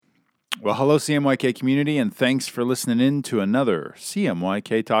Well, hello, CMYK community, and thanks for listening in to another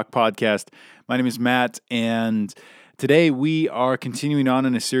CMYK Talk podcast. My name is Matt, and today we are continuing on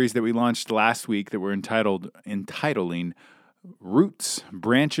in a series that we launched last week that we're entitling Roots,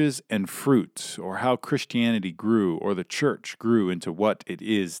 Branches, and Fruit, or How Christianity Grew, or the Church Grew into what it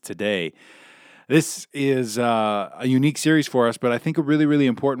is today. This is a unique series for us, but I think a really, really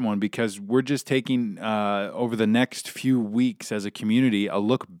important one because we're just taking, over the next few weeks as a community, a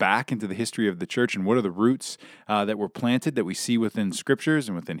look back into the history of the church and what are the roots that were planted that we see within scriptures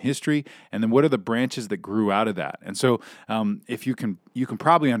and within history, and then what are the branches that grew out of that. And so if you can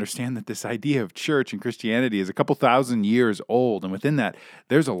probably understand that this idea of church and Christianity is a couple thousand years old, and within that,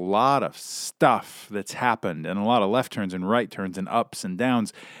 there's a lot of stuff that's happened and a lot of left turns and right turns and ups and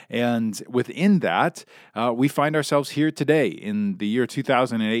downs, and within that, we find ourselves here today in the year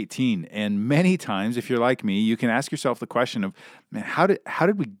 2018. And many times, if you're like me, you can ask yourself the question of, man, how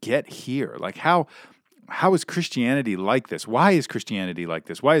did we get here? Like, how is Christianity like this? Why is Christianity like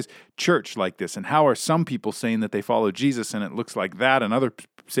this? Why is church like this? And how are some people saying that they follow Jesus and it looks like that, and others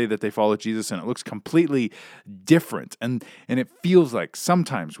say that they follow Jesus and it looks completely different? And it feels like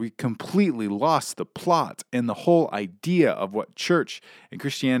sometimes we completely lost the plot and the whole idea of what church and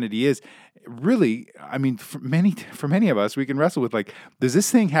Christianity is. Really, I mean, for many of us, we can wrestle with, like, does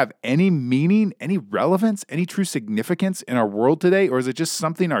this thing have any meaning, any relevance, any true significance in our world today? Or is it just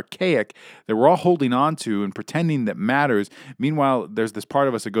something archaic that we're all holding on to and pretending that matters? Meanwhile, there's this part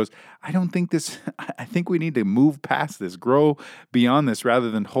of us that goes, I think we need to move past this, grow beyond this rather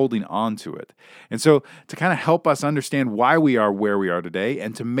than holding on to it. And so to kind of help us understand why we are where we are today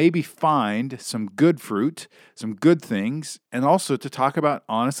and to maybe find some good fruit, some good things, and also to talk about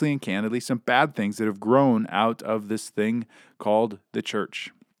honestly and candidly some bad things that have grown out of this thing called the church.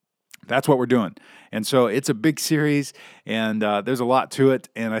 That's what we're doing. And so it's a big series, and there's a lot to it.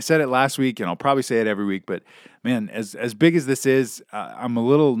 And I said it last week, and I'll probably say it every week, but man, as big as this is, I'm a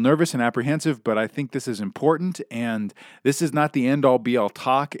little nervous and apprehensive, but I think this is important, and this is not the end-all, be-all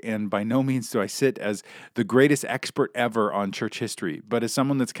talk, and by no means do I sit as the greatest expert ever on church history, but as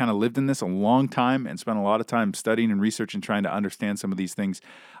someone that's kind of lived in this a long time and spent a lot of time studying and researching and trying to understand some of these things,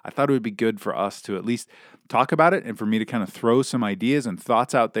 I thought it would be good for us to at least talk about it and for me to kind of throw some ideas and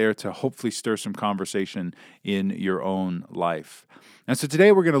thoughts out there to hopefully stir some conversation in your own life. And so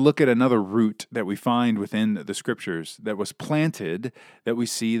today we're going to look at another root that we find within the scriptures that was planted that we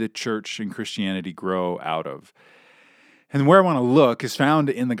see the church and Christianity grow out of. And where I want to look is found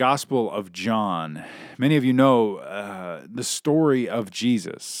in the Gospel of John. Many of you know the story of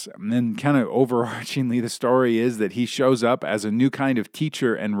Jesus. And then kind of overarchingly, the story is that he shows up as a new kind of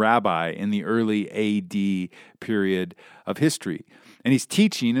teacher and rabbi in the early AD period of history. And he's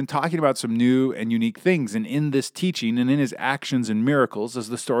teaching and talking about some new and unique things. And in this teaching and in his actions and miracles, as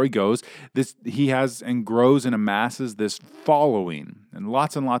the story goes, he has and grows and amasses this following. And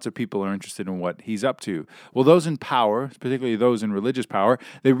lots of people are interested in what he's up to. Well, those in power, particularly those in religious power,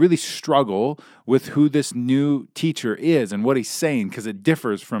 they really struggle with who this new teacher is and what he's saying, because it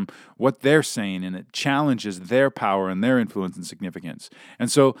differs from what they're saying, and it challenges their power and their influence and significance.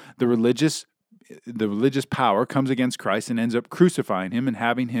 And so the religious power comes against Christ and ends up crucifying him and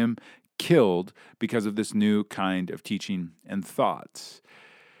having him killed because of this new kind of teaching and thoughts.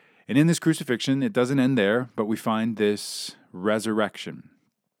 And in this crucifixion, it doesn't end there, but we find this resurrection.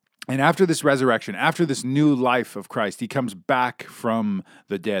 And after this resurrection, after this new life of Christ, he comes back from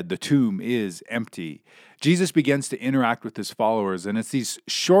the dead. The tomb is empty. Jesus begins to interact with his followers, and it's these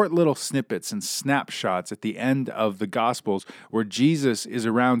short little snippets and snapshots at the end of the Gospels where Jesus is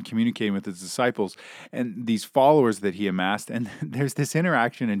around communicating with his disciples and these followers that he amassed. And there's this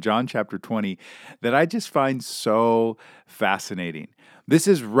interaction in John chapter 20 that I just find so fascinating. This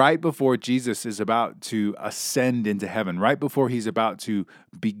is right before Jesus is about to ascend into heaven, right before he's about to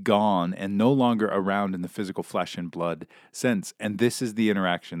be gone and no longer around in the physical flesh and blood sense. And this is the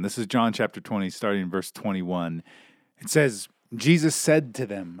interaction. This is John chapter 20, starting in verse 21. It says, Jesus said to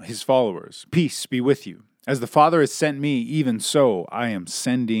them, his followers, "Peace be with you. As the Father has sent me, even so I am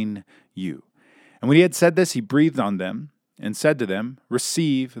sending you." And when he had said this, he breathed on them and said to them,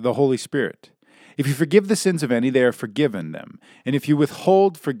 "Receive the Holy Spirit. If you forgive the sins of any, they are forgiven them. And if you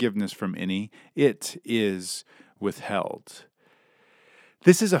withhold forgiveness from any, it is withheld."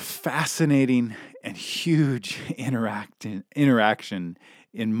 This is a fascinating and huge interaction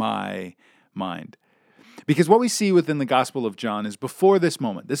in my mind. Because what we see within the Gospel of John is before this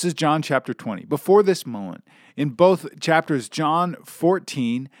moment, this is John chapter 20, before this moment, in both chapters, John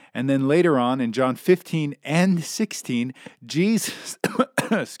 14, and then later on in John 15 and 16, Jesus,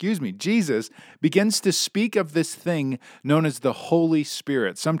 Jesus begins to speak of this thing known as the Holy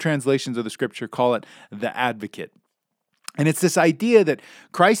Spirit. Some translations of the scripture call it the Advocate. And it's this idea that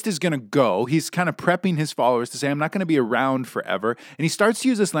Christ is going to go. He's kind of prepping his followers to say, I'm not going to be around forever. And he starts to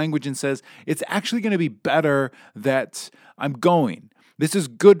use this language and says, it's actually going to be better that I'm going. This is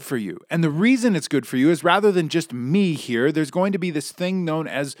good for you. And the reason it's good for you is rather than just me here, there's going to be this thing known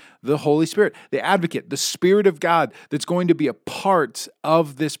as the Holy Spirit, the Advocate, the Spirit of God that's going to be a part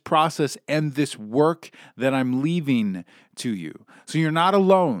of this process and this work that I'm leaving to you. So you're not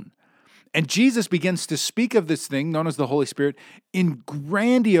alone. And Jesus begins to speak of this thing known as the Holy Spirit in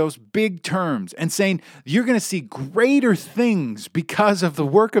grandiose, big terms and saying, you're going to see greater things because of the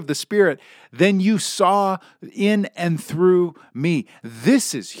work of the Spirit than you saw in and through me.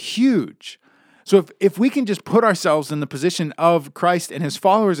 This is huge. So if we can just put ourselves in the position of Christ and his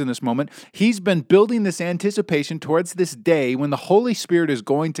followers in this moment, he's been building this anticipation towards this day when the Holy Spirit is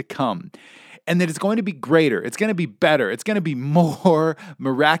going to come. And that it's going to be greater, it's going to be better, it's going to be more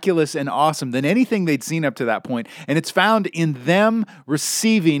miraculous and awesome than anything they'd seen up to that point. And it's found in them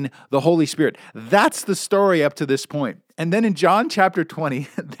receiving the Holy Spirit. That's the story up to this point. And then in John chapter 20,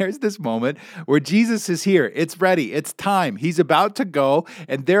 there's this moment where Jesus is here. It's ready. It's time. He's about to go,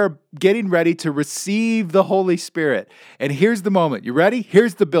 and they're getting ready to receive the Holy Spirit. And here's the moment. You ready?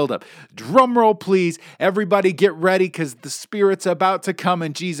 Here's the buildup. Drum roll, please. Everybody get ready because the Spirit's about to come,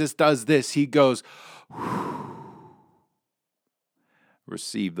 and Jesus does this. He goes,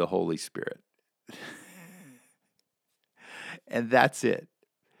 receive the Holy Spirit. And that's it.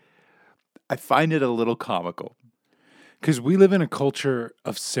 I find it a little comical. Because we live in a culture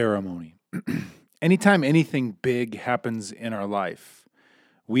of ceremony. Anytime anything big happens in our life,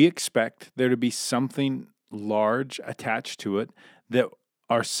 we expect there to be something large attached to it that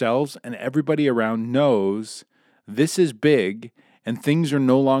ourselves and everybody around knows this is big and things are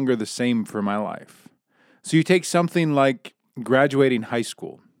no longer the same for my life. So you take something like graduating high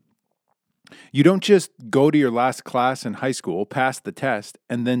school. You don't just go to your last class in high school, pass the test,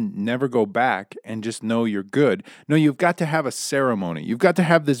 and then never go back and just know you're good. No, you've got to have a ceremony. You've got to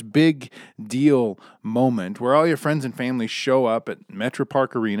have this big deal moment where all your friends and family show up at Metro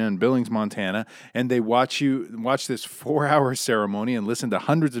Park Arena in Billings, Montana, and they watch this 4-hour ceremony and listen to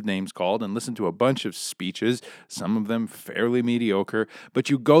hundreds of names called and listen to a bunch of speeches, some of them fairly mediocre. But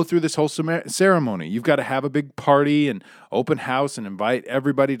you go through this whole ceremony. You've got to have a big party and open house and invite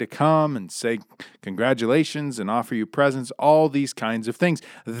everybody to come and say congratulations and offer you presents, all these kinds of things.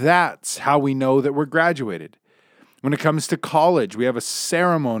 That's how we know that we're graduated. When it comes to college, we have a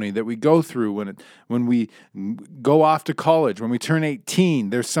ceremony that we go through when we go off to college. When we turn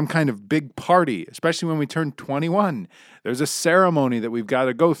 18, there's some kind of big party, especially when we turn 21. There's a ceremony that we've got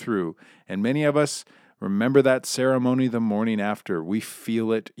to go through. And many of us remember that ceremony the morning after. We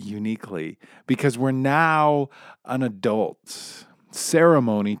feel it uniquely because we're now an adult.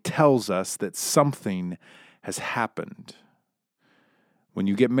 Ceremony tells us that something has happened. When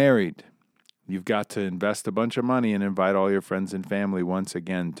you get married, you've got to invest a bunch of money and invite all your friends and family once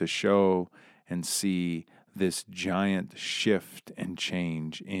again to show and see this giant shift and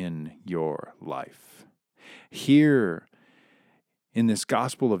change in your life. Here in this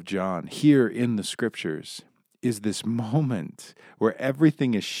Gospel of John, here in the Scriptures, is this moment where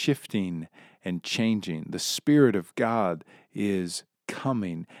everything is shifting and changing. The Spirit of God is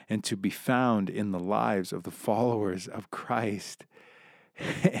coming and to be found in the lives of the followers of Christ.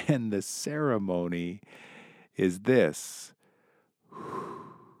 And the ceremony is this.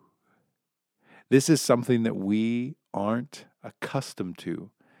 This is something that we aren't accustomed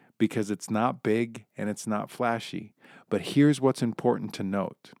to because it's not big and it's not flashy. But here's what's important to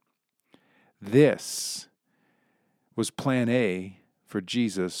note. This was plan A for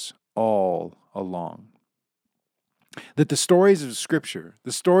Jesus all along. That the stories of Scripture,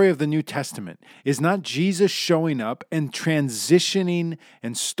 the story of the New Testament, is not Jesus showing up and transitioning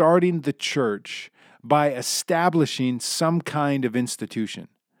and starting the church by establishing some kind of institution.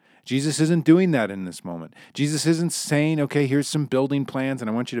 Jesus isn't doing that in this moment. Jesus isn't saying, okay, here's some building plans, and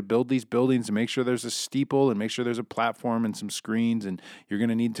I want you to build these buildings and make sure there's a steeple and make sure there's a platform and some screens, and you're going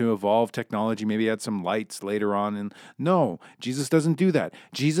to need to evolve technology, maybe add some lights later on. And no, Jesus doesn't do that.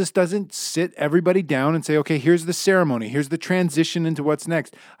 Jesus doesn't sit everybody down and say, okay, here's the ceremony, here's the transition into what's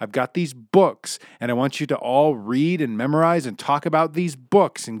next. I've got these books, and I want you to all read and memorize and talk about these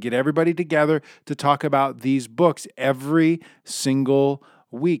books and get everybody together to talk about these books every single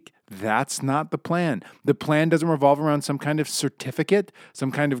week. That's not the plan. The plan doesn't revolve around some kind of certificate,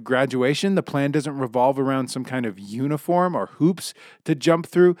 some kind of graduation. The plan doesn't revolve around some kind of uniform or hoops to jump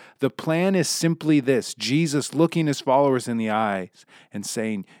through. The plan is simply this: Jesus looking his followers in the eyes and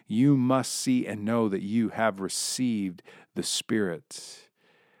saying, you must see and know that you have received the Spirit.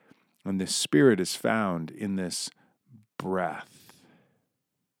 And the Spirit is found in this breath.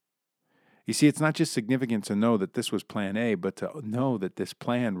 You see, it's not just significant to know that this was plan A, but to know that this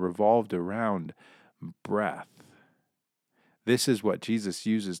plan revolved around breath. This is what Jesus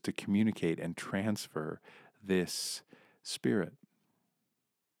uses to communicate and transfer this Spirit.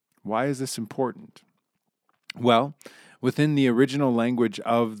 Why is this important? Well, within the original language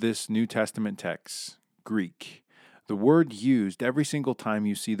of this New Testament text, Greek, the word used every single time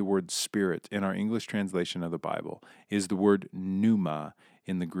you see the word Spirit in our English translation of the Bible is the word pneuma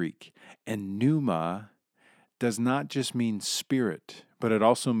in the Greek. And pneuma does not just mean spirit, but it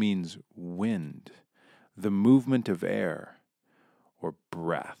also means wind, the movement of air, or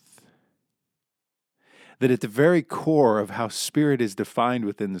breath. That at the very core of how spirit is defined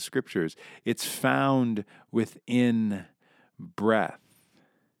within the scriptures, it's found within breath.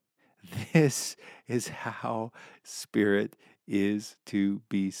 This is how spirit is to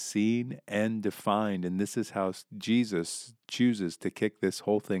be seen and defined. And this is how Jesus chooses to kick this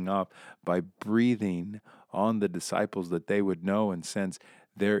whole thing off by breathing on the disciples that they would know and sense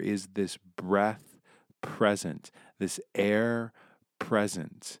there is this breath present, this air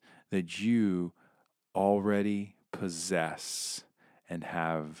present that you already possess and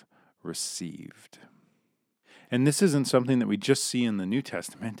have received. And this isn't something that we just see in the New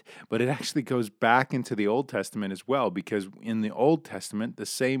Testament, but it actually goes back into the Old Testament as well, because in the Old Testament, the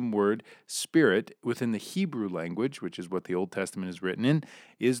same word, spirit, within the Hebrew language, which is what the Old Testament is written in,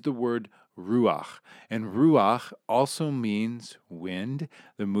 is the word ruach. And ruach also means wind,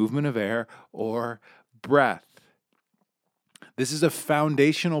 the movement of air, or breath. This is a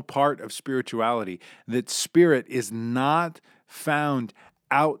foundational part of spirituality, that spirit is not found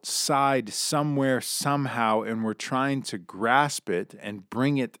outside somewhere, somehow, and we're trying to grasp it and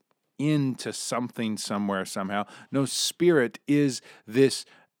bring it into something somewhere, somehow. No, spirit is this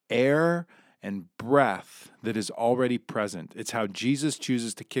air and breath that is already present. It's how Jesus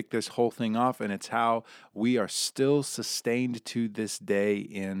chooses to kick this whole thing off, and it's how we are still sustained to this day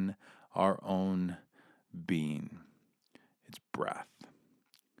in our own being. It's breath.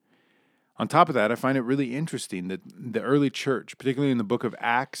 On top of that, I find it really interesting that the early church, particularly in the book of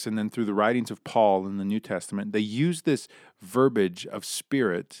Acts and then through the writings of Paul in the New Testament, they use this verbiage of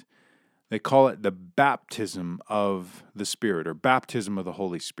spirit. They call it the baptism of the Spirit or baptism of the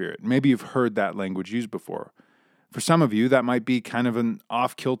Holy Spirit. Maybe you've heard that language used before. For some of you, that might be kind of an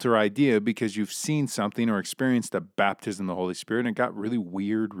off-kilter idea because you've seen something or experienced a baptism of the Holy Spirit and it got really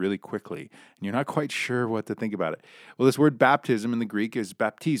weird really quickly, and you're not quite sure what to think about it. Well, this word baptism in the Greek is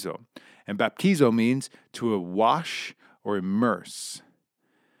baptizo, and baptizo means to wash or immerse.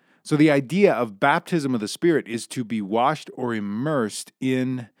 So the idea of baptism of the Spirit is to be washed or immersed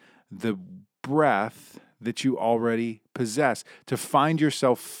in the breath that you already possess, to find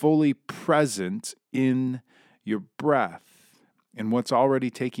yourself fully present in your breath and what's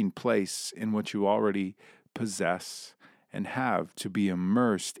already taking place in what you already possess and have, to be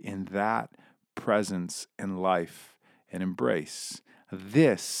immersed in that presence and life and embrace.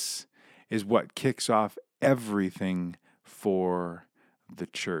 This is what kicks off everything for the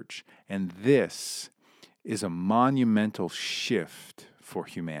church. And this is a monumental shift for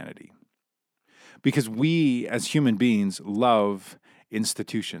humanity. Because we, as human beings, love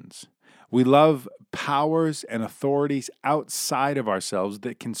institutions. We love powers and authorities outside of ourselves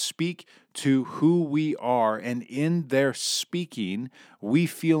that can speak to who we are, and in their speaking, we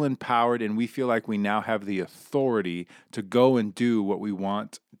feel empowered and we feel like we now have the authority to go and do what we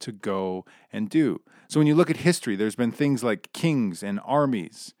want to go and do. So when you look at history, there's been things like kings and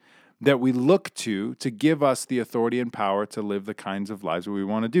armies that we look to give us the authority and power to live the kinds of lives that we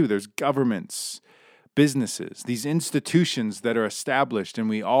want to do. There's governments, businesses, these institutions that are established, and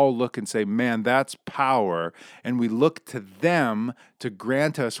we all look and say, man, that's power, and we look to them to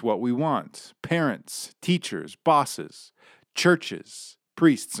grant us what we want. Parents, teachers, bosses, churches,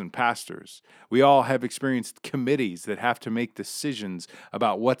 priests, and pastors. We all have experienced committees that have to make decisions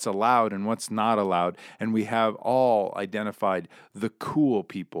about what's allowed and what's not allowed, and we have all identified the cool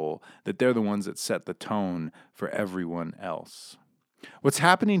people, that they're the ones that set the tone for everyone else. What's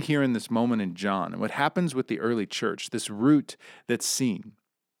happening here in this moment in John, and what happens with the early church, this root that's seen,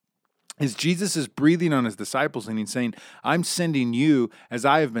 is Jesus is breathing on his disciples and he's saying, I'm sending you as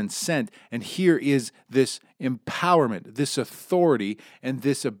I have been sent. And here is this empowerment, this authority, and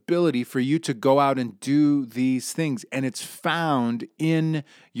this ability for you to go out and do these things. And it's found in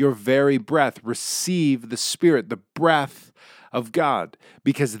your very breath. Receive the Spirit, the breath of God,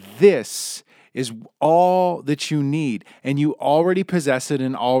 because this is all that you need. And you already possess it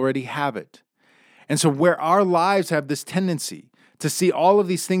and already have it. And so where our lives have this tendency to see all of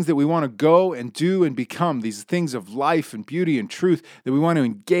these things that we want to go and do and become, these things of life and beauty and truth that we want to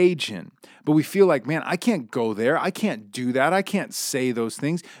engage in. But we feel like, man, I can't go there. I can't do that. I can't say those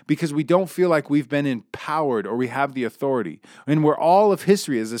things because we don't feel like we've been empowered or we have the authority. And where all of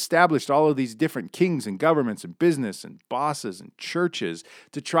history has established all of these different kings and governments and business and bosses and churches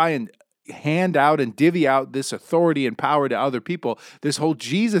to try and hand out and divvy out this authority and power to other people, this whole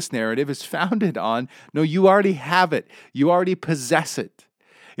Jesus narrative is founded on, no, you already have it. You already possess it.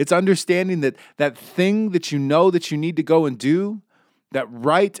 It's understanding that that thing that you know that you need to go and do, that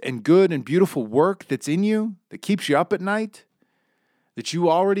right and good and beautiful work that's in you, that keeps you up at night, that you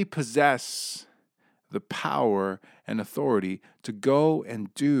already possess the power and authority to go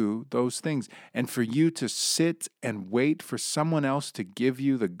and do those things. And for you to sit and wait for someone else to give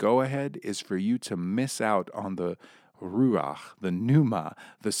you the go-ahead is for you to miss out on the ruach, the pneuma,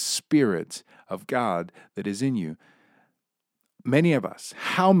 the Spirit of God that is in you. Many of us,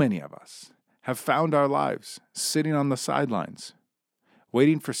 how many of us, have found our lives sitting on the sidelines,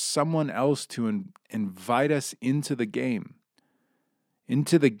 waiting for someone else to invite us into the game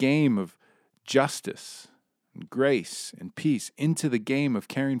of justice, and grace, and peace, into the game of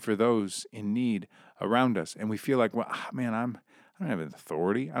caring for those in need around us. And we feel like, well, man, I don't have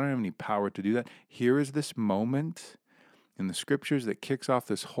authority. I don't have any power to do that. Here is this moment in the scriptures that kicks off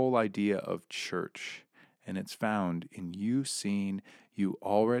this whole idea of church. And it's found in you seeing you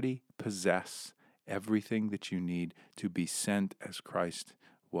already possess everything that you need to be sent as Christ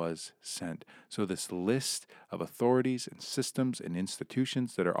was sent. So this list of authorities and systems and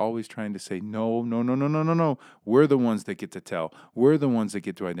institutions that are always trying to say, no, we're the ones that get to tell. We're the ones that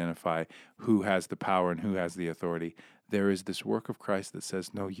get to identify who has the power and who has the authority. There is this work of Christ that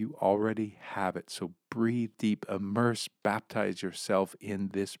says, no, you already have it. So breathe deep, immerse, baptize yourself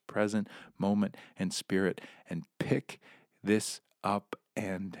in this present moment and spirit, and pick this up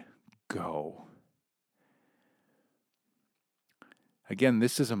and go. Again,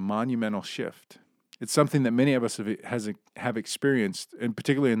 this is a monumental shift. It's something that many of us have experienced, and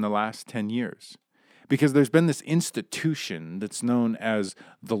particularly in the last 10 years, because there's been this institution that's known as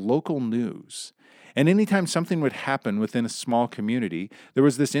the local news. And anytime something would happen within a small community, there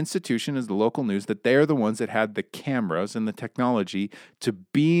was this institution as the local news that they're the ones that had the cameras and the technology to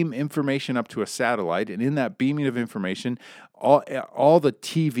beam information up to a satellite. And in that beaming of information, all the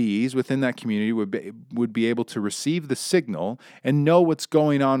TVs within that community would be able to receive the signal and know what's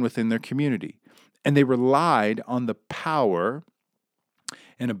going on within their community. And they relied on the power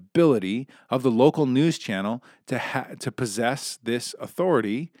and ability of the local news channel to possess this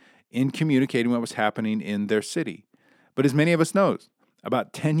authority in communicating what was happening in their city. But as many of us know,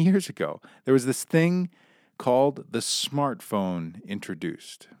 about 10 years ago, there was this thing called the smartphone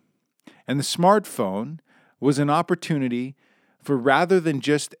introduced. And the smartphone was an opportunity for, rather than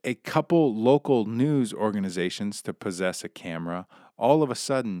just a couple local news organizations to possess a camera, all of a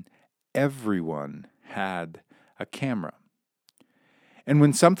sudden, everyone had a camera. And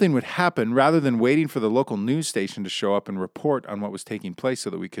when something would happen, rather than waiting for the local news station to show up and report on what was taking place so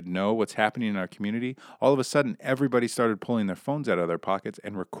that we could know what's happening in our community, all of a sudden everybody started pulling their phones out of their pockets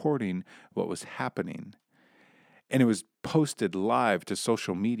and recording what was happening. And it was posted live to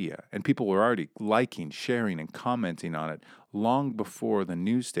social media, and people were already liking, sharing, and commenting on it long before the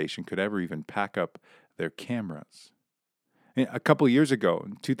news station could ever even pack up their cameras. A couple of years ago,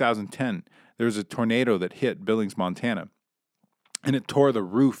 in 2010, there was a tornado that hit Billings, Montana. And it tore the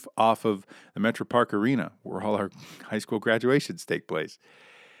roof off of the Metro Park Arena, where all our high school graduations take place.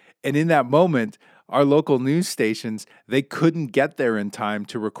 And in that moment, our local news stations, they couldn't get there in time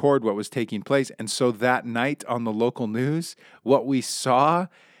to record what was taking place. And so that night on the local news, what we saw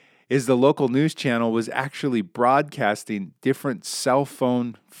is the local news channel was actually broadcasting different cell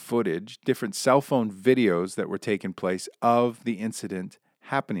phone footage, different cell phone videos that were taking place of the incident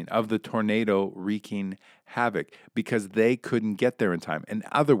happening, of the tornado wreaking havoc, because they couldn't get there in time. In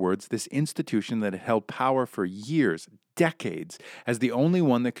other words, this institution that had held power for years, decades, as the only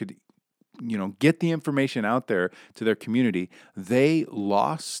one that could, get the information out there to their community, they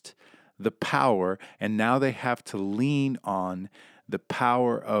lost the power, and now they have to lean on the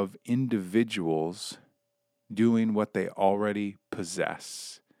power of individuals doing what they already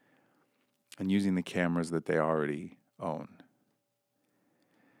possess. and using the cameras that they already own.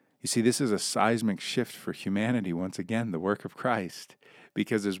 You see, this is a seismic shift for humanity, once again, the work of Christ,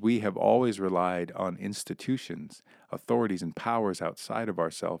 because as we have always relied on institutions, authorities, and powers outside of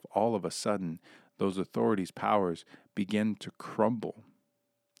ourselves, all of a sudden, those authorities, powers begin to crumble,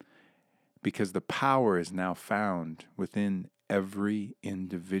 because the power is now found within every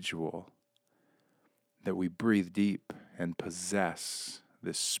individual, that we breathe deep and possess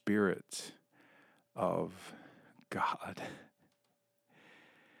the Spirit of God.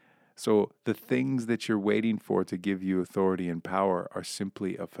 So the things that you're waiting for to give you authority and power are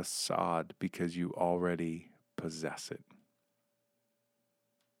simply a facade, because you already possess it.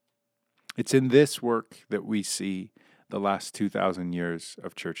 It's in this work that we see the last 2,000 years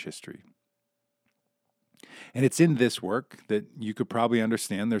of church history. And it's in this work that you could probably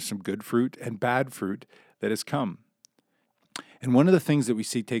understand there's some good fruit and bad fruit that has come. And one of the things that we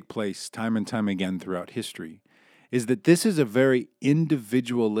see take place time and time again throughout history is that this is a very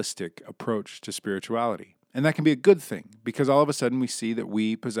individualistic approach to spirituality. And that can be a good thing, because all of a sudden we see that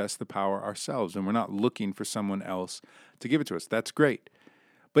we possess the power ourselves and we're not looking for someone else to give it to us. That's great.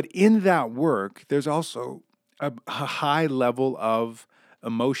 But in that work, there's also a high level of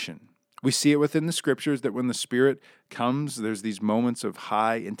emotion. We see it within the scriptures that when the Spirit comes, there's these moments of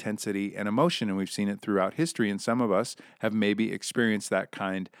high intensity and emotion, and we've seen it throughout history, and some of us have maybe experienced that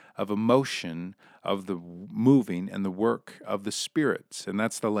kind of emotion of the moving and the work of the Spirit, and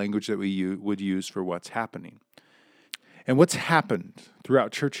that's the language that we would use for what's happening. And what's happened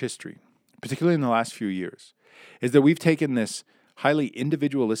throughout church history, particularly in the last few years, is that we've taken this highly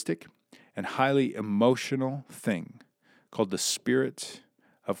individualistic and highly emotional thing called the Spirit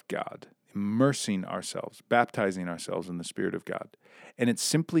of God, immersing ourselves, baptizing ourselves in the Spirit of God. And it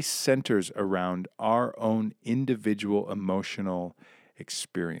simply centers around our own individual emotional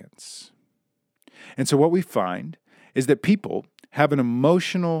experience. And so what we find is that people have an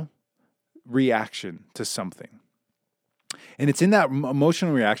emotional reaction to something. And it's in that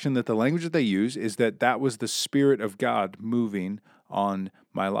emotional reaction that the language that they use is that was the Spirit of God moving on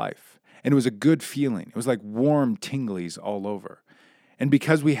my life. And it was a good feeling. It was like warm tinglies all over. And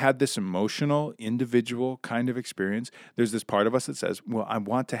because we had this emotional, individual kind of experience, there's this part of us that says, well, I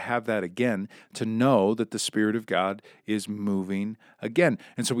want to have that again, to know that the Spirit of God is moving again.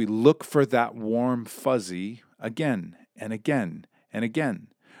 And so we look for that warm fuzzy again and again and again.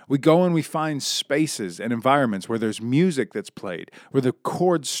 We go and we find spaces and environments where there's music that's played, where the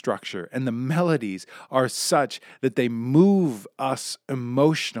chord structure and the melodies are such that they move us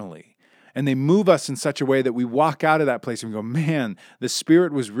emotionally. And they move us in such a way that we walk out of that place and we go, man, the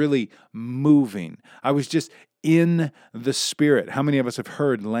Spirit was really moving. I was just in the Spirit. How many of us have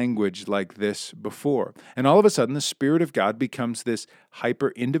heard language like this before? And all of a sudden, the Spirit of God becomes this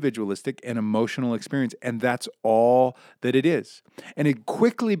hyper-individualistic and emotional experience, and that's all that it is. And it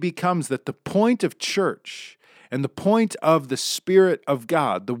quickly becomes that the point of church and the point of the Spirit of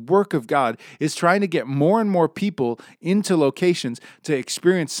God, the work of God, is trying to get more and more people into locations to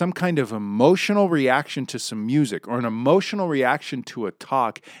experience some kind of emotional reaction to some music or an emotional reaction to a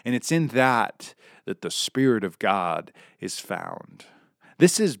talk. And it's in that the Spirit of God is found.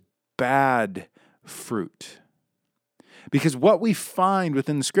 This is bad fruit. Because what we find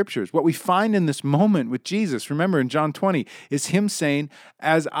within the scriptures, what we find in this moment with Jesus, remember in John 20, is him saying,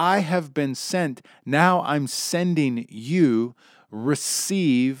 as I have been sent, now I'm sending you,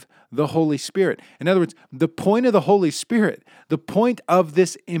 receive the Holy Spirit. In other words, the point of the Holy Spirit, the point of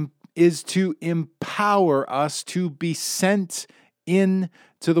this is to empower us to be sent into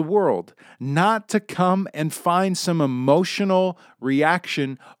the world, not to come and find some emotional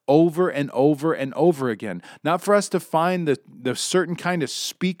reaction over and over and over again. Not for us to find the certain kind of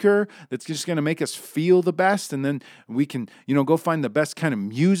speaker that's just going to make us feel the best, and then we can, go find the best kind of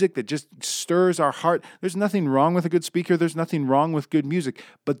music that just stirs our heart. There's nothing wrong with a good speaker. There's nothing wrong with good music,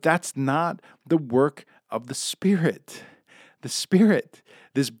 but that's not the work of the Spirit. The Spirit,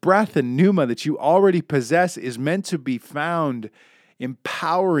 this breath and pneuma that you already possess, is meant to be found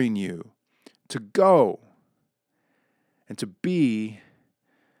empowering you to go and to be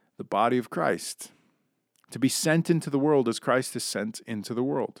the body of Christ, to be sent into the world as Christ is sent into the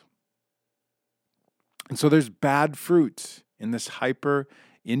world. And so there's bad fruit in this hyper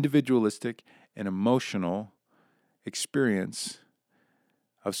individualistic and emotional experience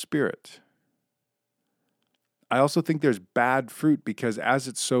of Spirit. I also think there's bad fruit because as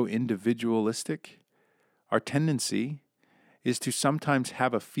it's so individualistic, our tendency is to sometimes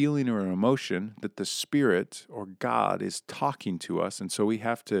have a feeling or an emotion that the Spirit or God is talking to us, and so we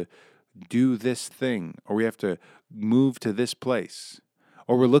have to do this thing, or we have to move to this place,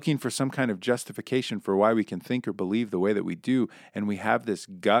 Or we're looking for some kind of justification for why we can think or believe the way that we do, and we have this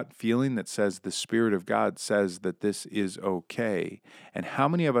gut feeling that says the Spirit of God says that this is okay. And how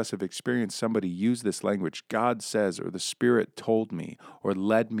many of us have experienced somebody use this language, God says, or the Spirit told me, or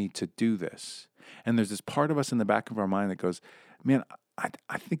led me to do this? And there's this part of us in the back of our mind that goes, man,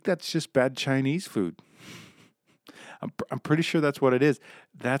 I think that's just bad Chinese food. I'm pretty sure that's what it is.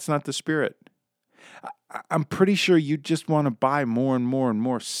 That's not the Spirit. I'm pretty sure you just want to buy more and more and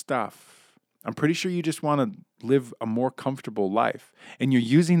more stuff. I'm pretty sure you just want to live a more comfortable life. And you're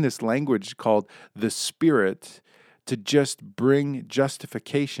using this language called the Spirit to just bring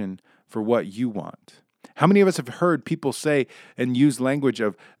justification for what you want. How many of us have heard people say and use language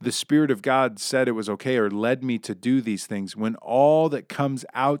of the Spirit of God said it was okay or led me to do these things, when all that comes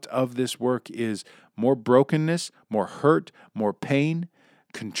out of this work is more brokenness, more hurt, more pain,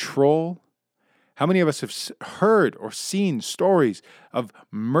 control? How many of us have heard or seen stories of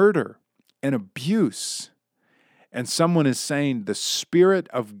murder and abuse, and someone is saying, the Spirit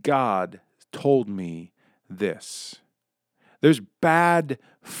of God told me this? There's bad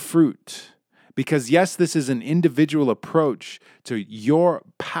fruit. Because yes, this is an individual approach to your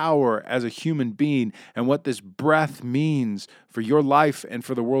power as a human being and what this breath means for your life and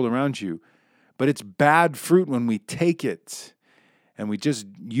for the world around you. But it's bad fruit when we take it and we just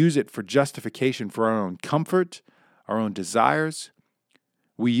use it for justification for our own comfort, our own desires.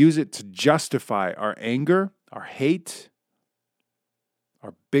 We use it to justify our anger, our hate,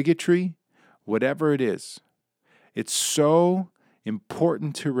 our bigotry, whatever it is. It's so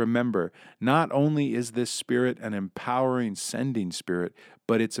important to remember, not only is this Spirit an empowering, sending Spirit,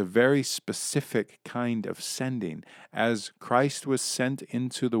 but it's a very specific kind of sending. As Christ was sent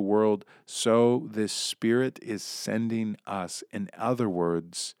into the world, so this Spirit is sending us. In other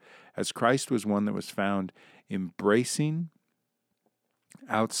words, as Christ was one that was found embracing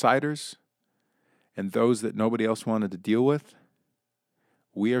outsiders and those that nobody else wanted to deal with,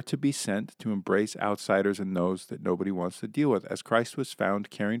 we are to be sent to embrace outsiders and those that nobody wants to deal with, as Christ was found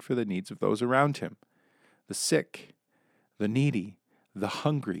caring for the needs of those around him, the sick, the needy, the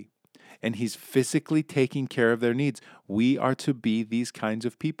hungry, and he's physically taking care of their needs. We are to be these kinds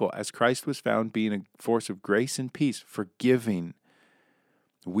of people, as Christ was found being a force of grace and peace, forgiving.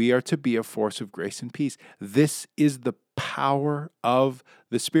 We are to be a force of grace and peace. This is the power of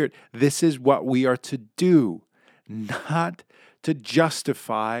the Spirit. This is what we are to do, not to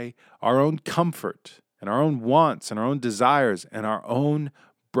justify our own comfort and our own wants and our own desires and our own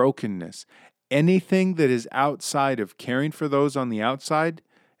brokenness. Anything that is outside of caring for those on the outside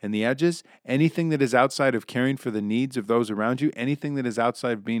and the edges, anything that is outside of caring for the needs of those around you, anything that is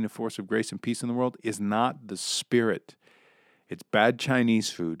outside of being a force of grace and peace in the world is not the Spirit. It's bad Chinese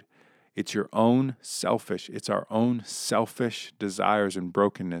food. It's your own selfish. It's our own selfish desires and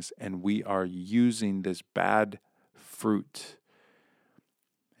brokenness, and we are using this bad fruit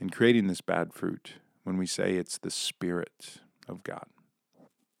and creating this bad fruit when we say it's the Spirit of God.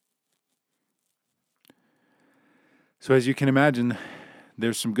 So as you can imagine,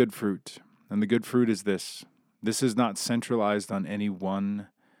 there's some good fruit. And the good fruit is this. This is not centralized on any one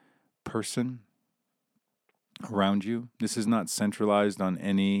person around you. This is not centralized on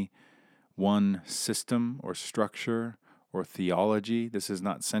any one system or structure or theology. This is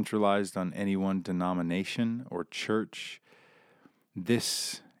not centralized on any one denomination or church.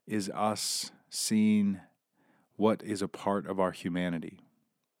 This is us seeing what is a part of our humanity.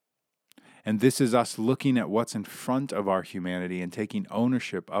 And this is us looking at what's in front of our humanity and taking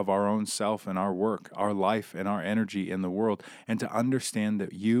ownership of our own self and our work, our life and our energy in the world, and to understand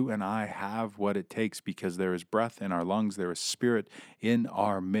that you and I have what it takes because there is breath in our lungs, there is Spirit in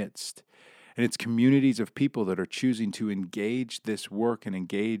our midst. And it's communities of people that are choosing to engage this work and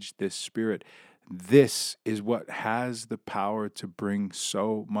engage this Spirit. This is what has the power to bring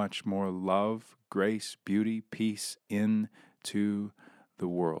so much more love, grace, beauty, peace into the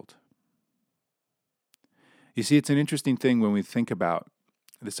world. You see, it's an interesting thing when we think about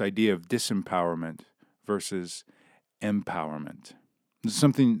this idea of disempowerment versus empowerment. This is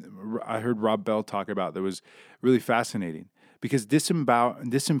something I heard Rob Bell talk about that was really fascinating. Because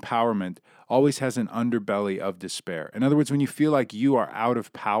disempowerment always has an underbelly of despair. In other words, when you feel like you are out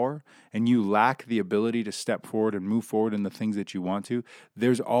of power and you lack the ability to step forward and move forward in the things that you want to,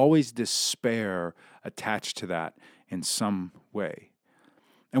 there's always despair attached to that in some way.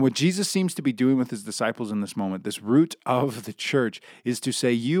 And what Jesus seems to be doing with his disciples in this moment, this root of the church, is to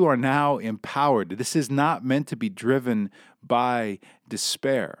say, you are now empowered. This is not meant to be driven by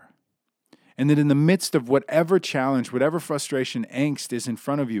despair. And that in the midst of whatever challenge, whatever frustration, angst is in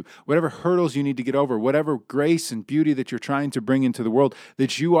front of you, whatever hurdles you need to get over, whatever grace and beauty that you're trying to bring into the world,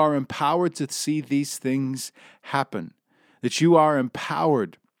 that you are empowered to see these things happen. That you are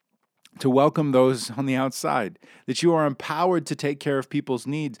empowered to welcome those on the outside, that you are empowered to take care of people's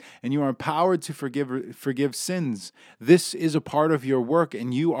needs, and you are empowered to forgive sins. This is a part of your work,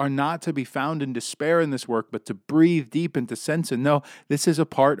 and you are not to be found in despair in this work, but to breathe deep and to sense and know this is a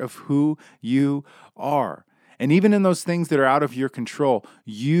part of who you are. And even in those things that are out of your control,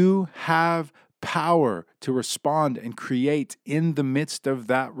 you have power to respond and create in the midst of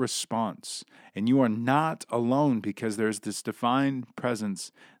that response. And you are not alone because there's this divine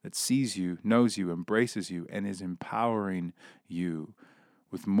presence that sees you, knows you, embraces you, and is empowering you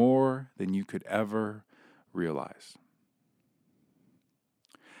with more than you could ever realize.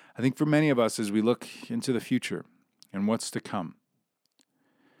 I think for many of us, as we look into the future and what's to come,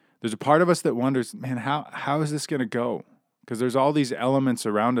 there's a part of us that wonders, man, how is this going to go? Because there's all these elements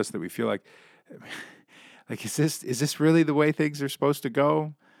around us that we feel like is this really the way things are supposed to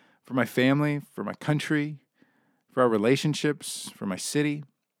go for my family, for my country, for our relationships, for my city?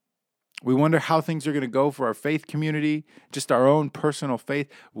 We wonder how things are going to go for our faith community, just our own personal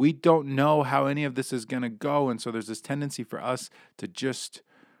faith. We don't know how any of this is going to go, and so there's this tendency for us to just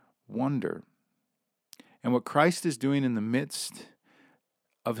wonder. And what Christ is doing in the midst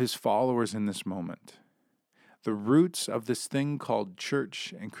of his followers in this moment, the roots of this thing called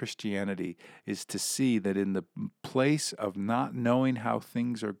church and Christianity, is to see that in the place of not knowing how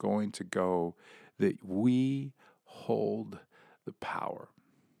things are going to go, that we hold the power.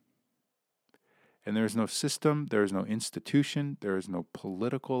 And there is no system, there is no institution, there is no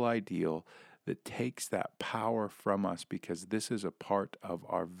political ideal that takes that power from us, because this is a part of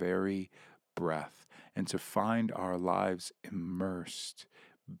our very breath. And to find our lives immersed,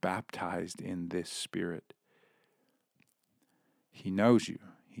 baptized in this Spirit. He knows you,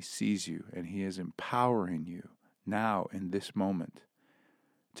 he sees you, and he is empowering you now in this moment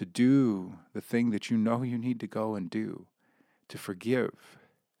to do the thing that you know you need to go and do, to forgive,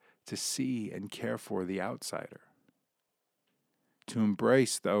 to see and care for the outsider, to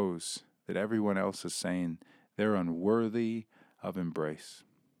embrace those that everyone else is saying they're unworthy of embrace.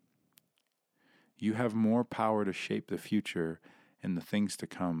 You have more power to shape the future and the things to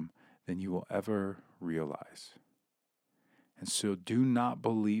come than you will ever realize. And so do not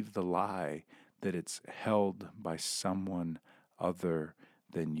believe the lie that it's held by someone other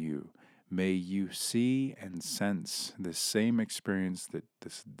than you. May you see and sense the same experience that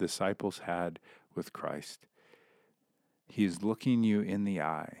the disciples had with Christ. He is looking you in the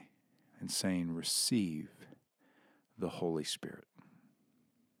eye and saying, receive the Holy Spirit.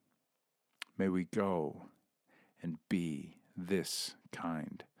 May we go and be this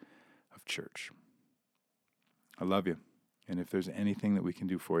kind of church. I love you. And if there's anything that we can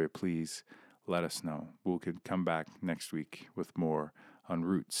do for you, please let us know. We'll come back next week with more on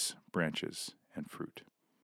roots, branches, and fruit.